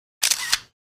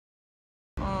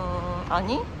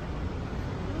아니?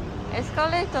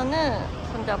 에스컬레이터는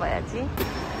손잡아야지.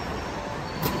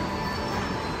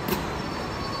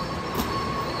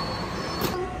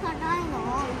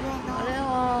あれ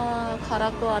は辛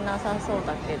くはなさそう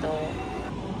だけど。ん？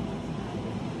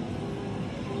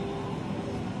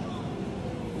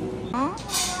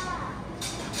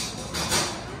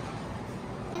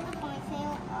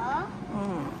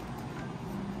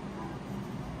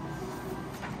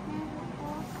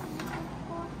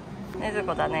ねず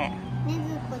こだね。ねず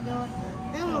こ上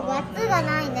手。でもバツが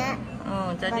ないね。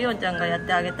うん、じゃあリオンちゃんがやっ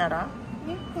てあげたら。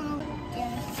ね、このドラ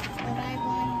イバ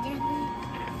ーじゃない。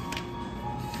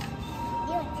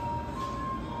リオンちゃん。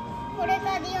これ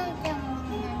がリオンちゃんの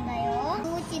ものなんだよ。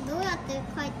おうちどうやって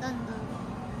描いたんだろ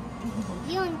う。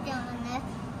リオンちゃんはね、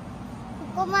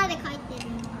ここまで描いてる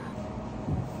んだ。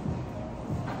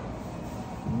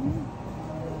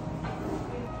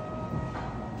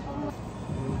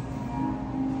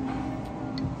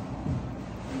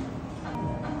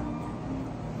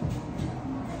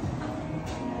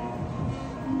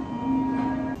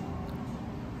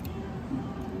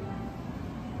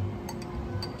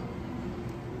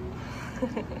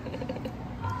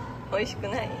美味しく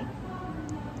ない？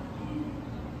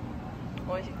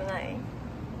美味しくない？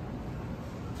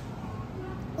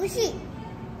美味しい。熱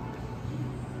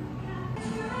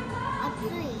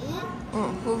い？うん、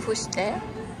夫婦して。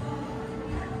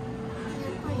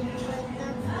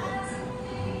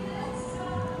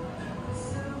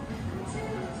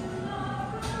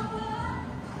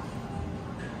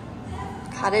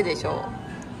カレーでしょ。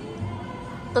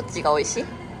どっちが美味しい？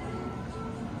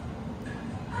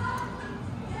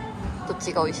どっ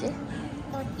ちが美味しい？ど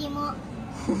っちも。は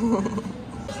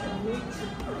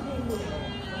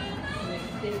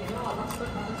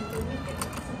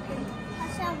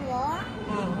しゃぶ？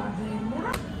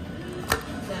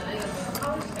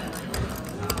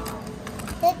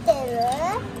出てる？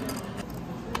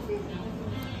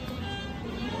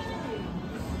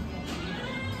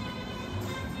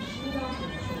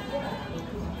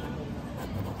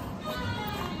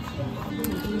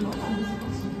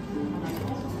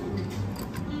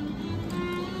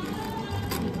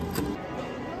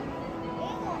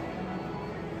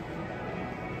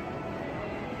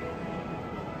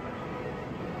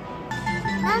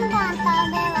何番食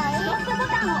べばいい？ストップボ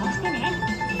タンを押してね。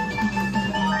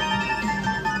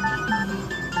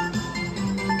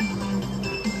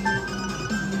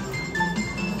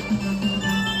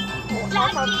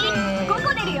ラッキー5個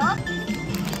出るよ。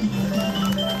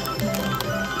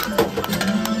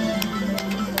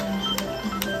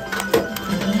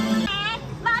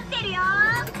待ってるよ。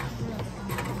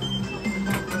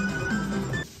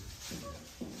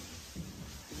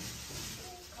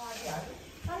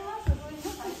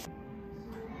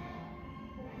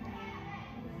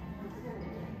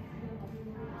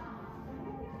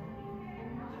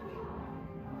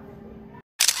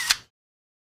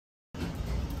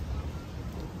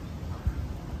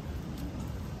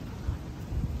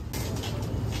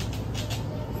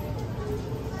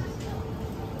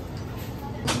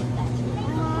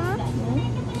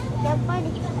やっぱり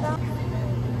来た。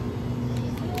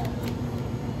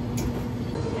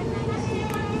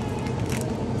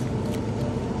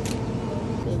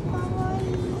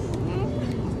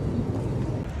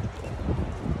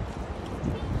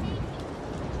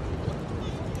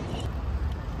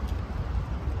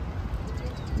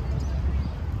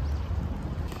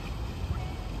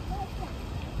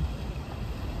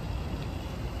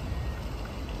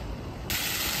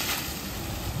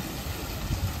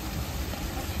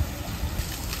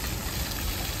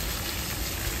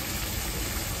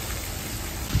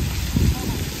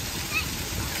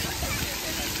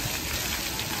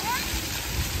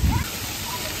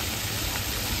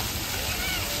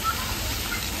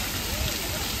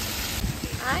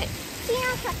はい。キノ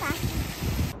コだ。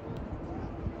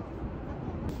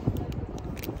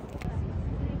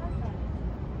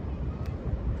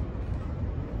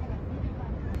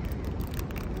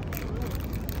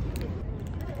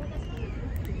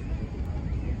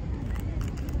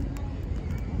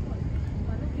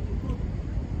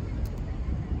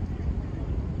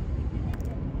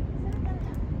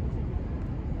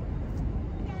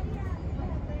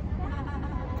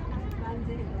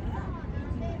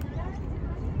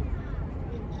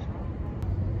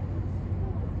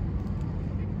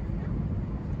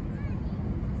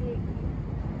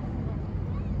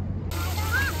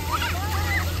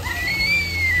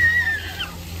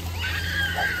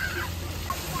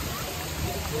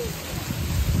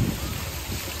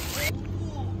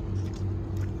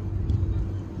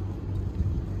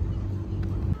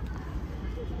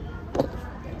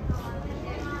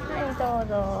はい、どう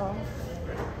ぞ。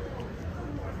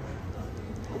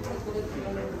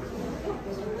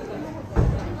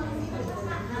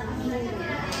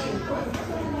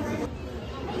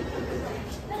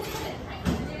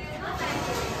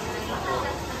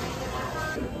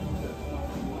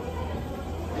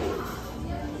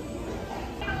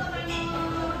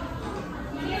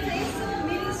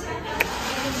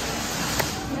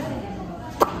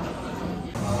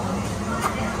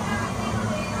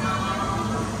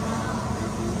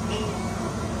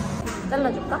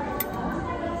 잘라줄까?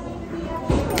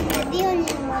 리온이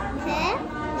못해?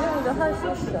 리온이도 할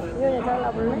수 있어. 리온이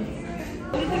잘라볼래?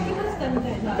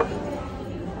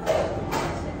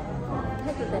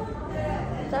 해도 돼.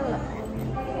 잘라.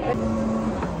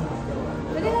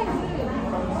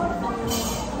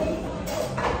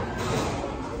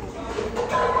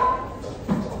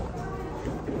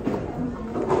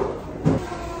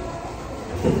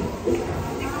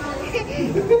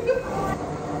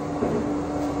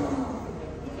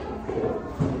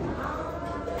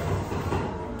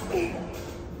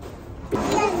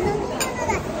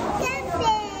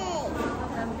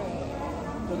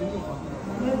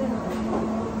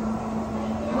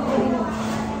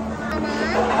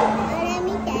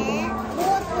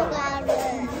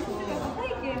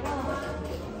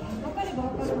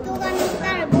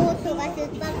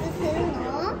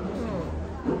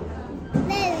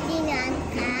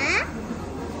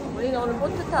 우리는 오늘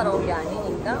보트 타러 온 게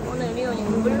아니니까. 오늘 리온이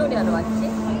물놀이 하러 왔지?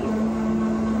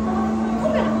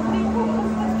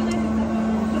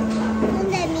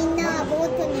 근데 민나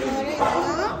보트니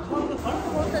노래나?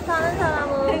 보트 타는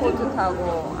사람은 보트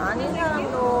타고 아닌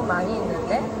사람도 많이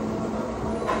있는데?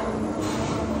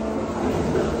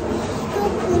 또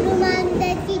구름한데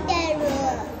기대로.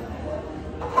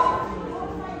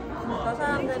 저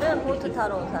사람들은 보트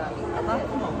타러 온 사람인가 봐.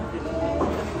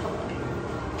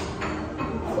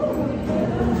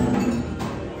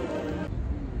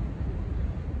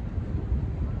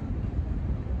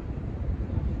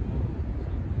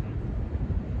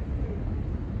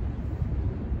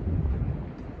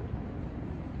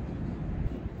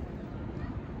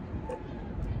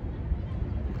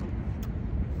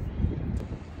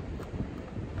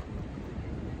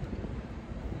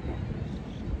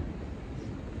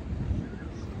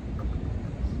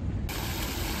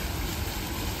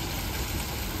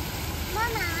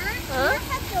 응?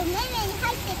 학교 매매에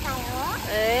할때까요?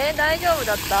 에, 다이저브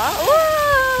だった?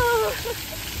 우와!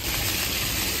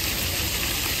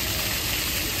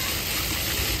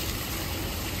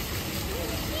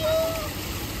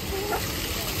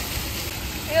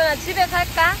 이거나 집에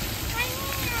갈까?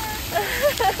 아니요.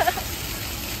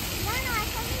 나는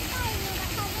재밌다이니까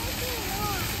가고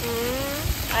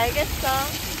싶어. 알겠어.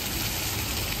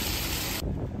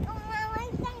 엄마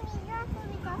완전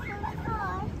미적소리가 슬퍼.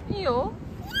 이요?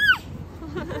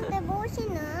 근데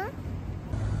무엇이나?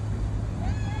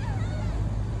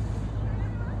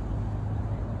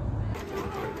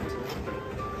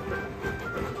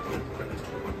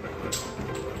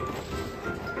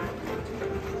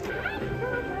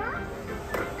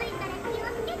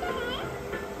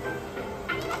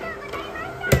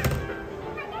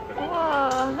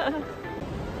 우와.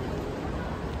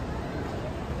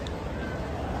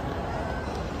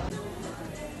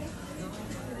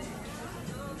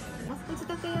お仕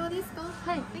立て用ですか？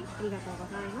はい、ありがとうご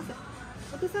ざいます。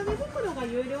お手提げ袋が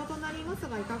有料となります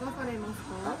が、いかがされます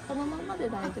か？このままで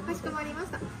大丈夫。かしこまりまし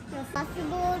た。ではバス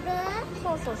ボール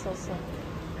そうそうそうそう。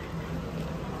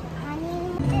アニ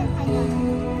メで作業。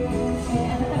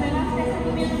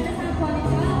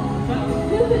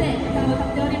夫婦で歌を歌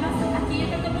っております。秋ゆ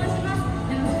かと申します。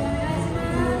よろしくお願いしま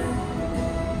す。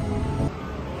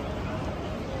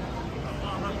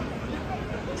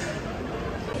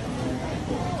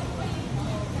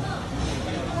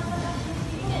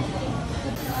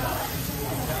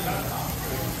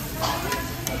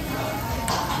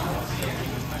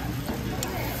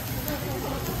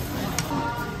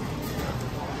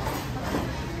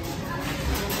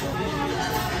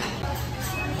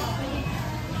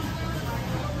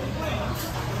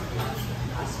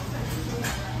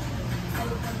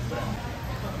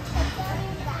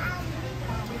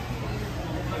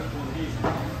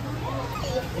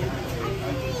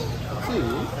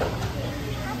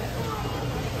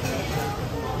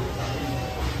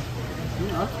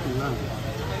熱くない。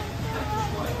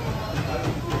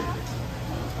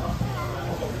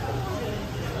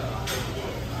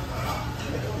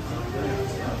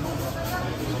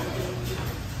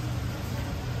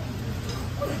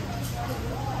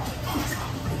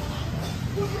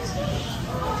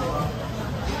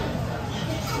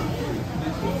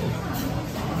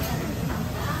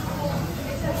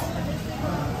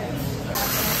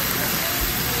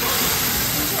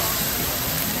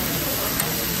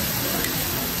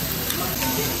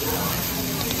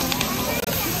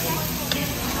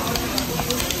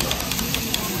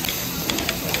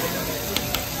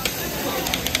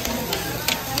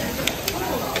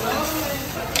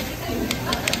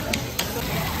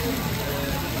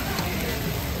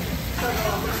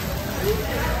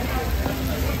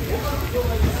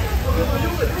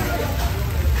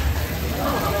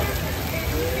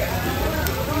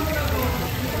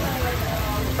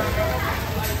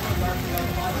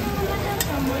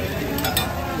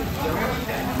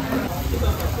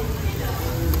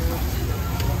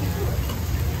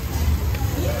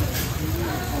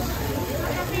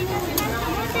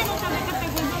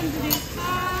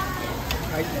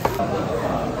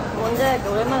 몬자야끼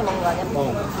오랜만에 먹는 거 아니야?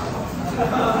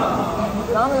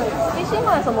 나는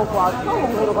후쿠시마에서 먹고 아주 처음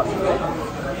먹는 거 같은데?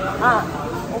 아,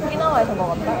 오키나와에서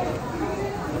먹었다.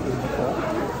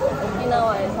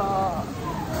 오키나와에서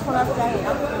소라짱이랑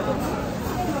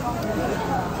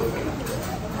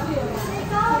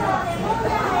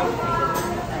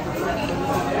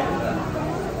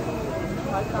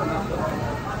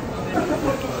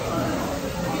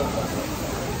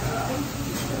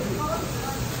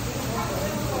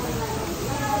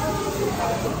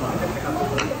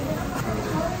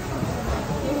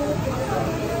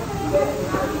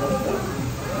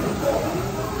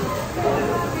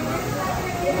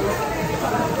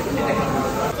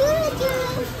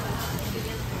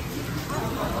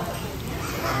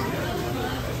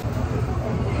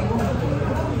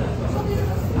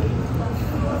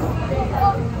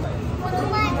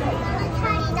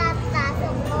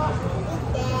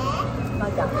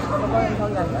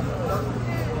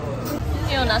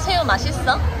희연아, 새우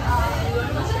맛있어?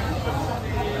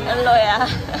 별로야.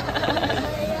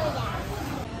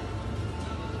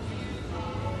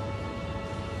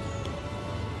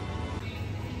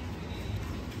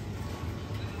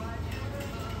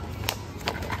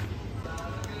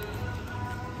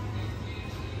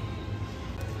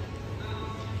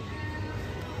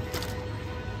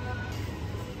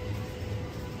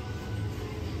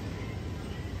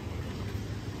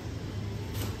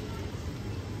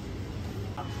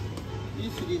 이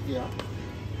시리즈야?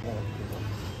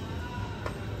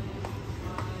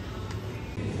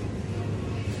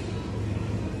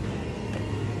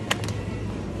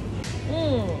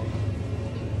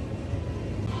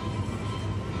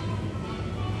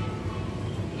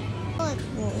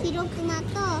広くなと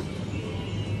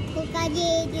5かじ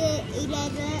入れる。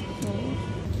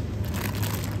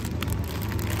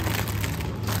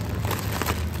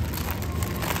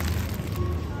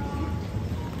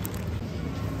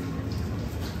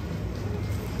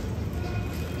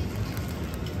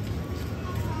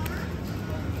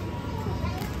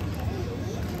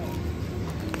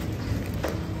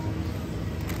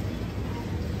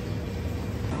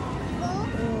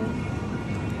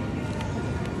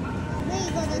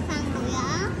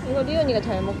이거 리온이가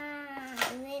잘 먹.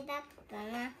 왜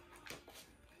닦잖아.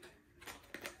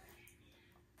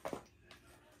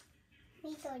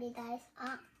緑大好き。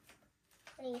あ、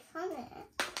これいさね。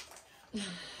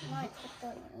もうちょっと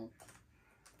見て。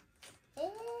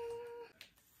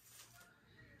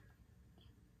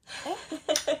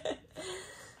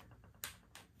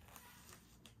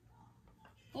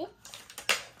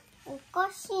おか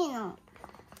しいな。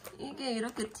 이게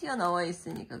이렇게 튀어나와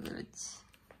있으니까 그렇지.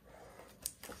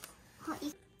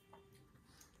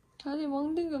 다리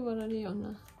먹는 거 봐라,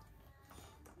 리온아.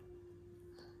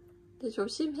 근데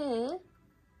조심해.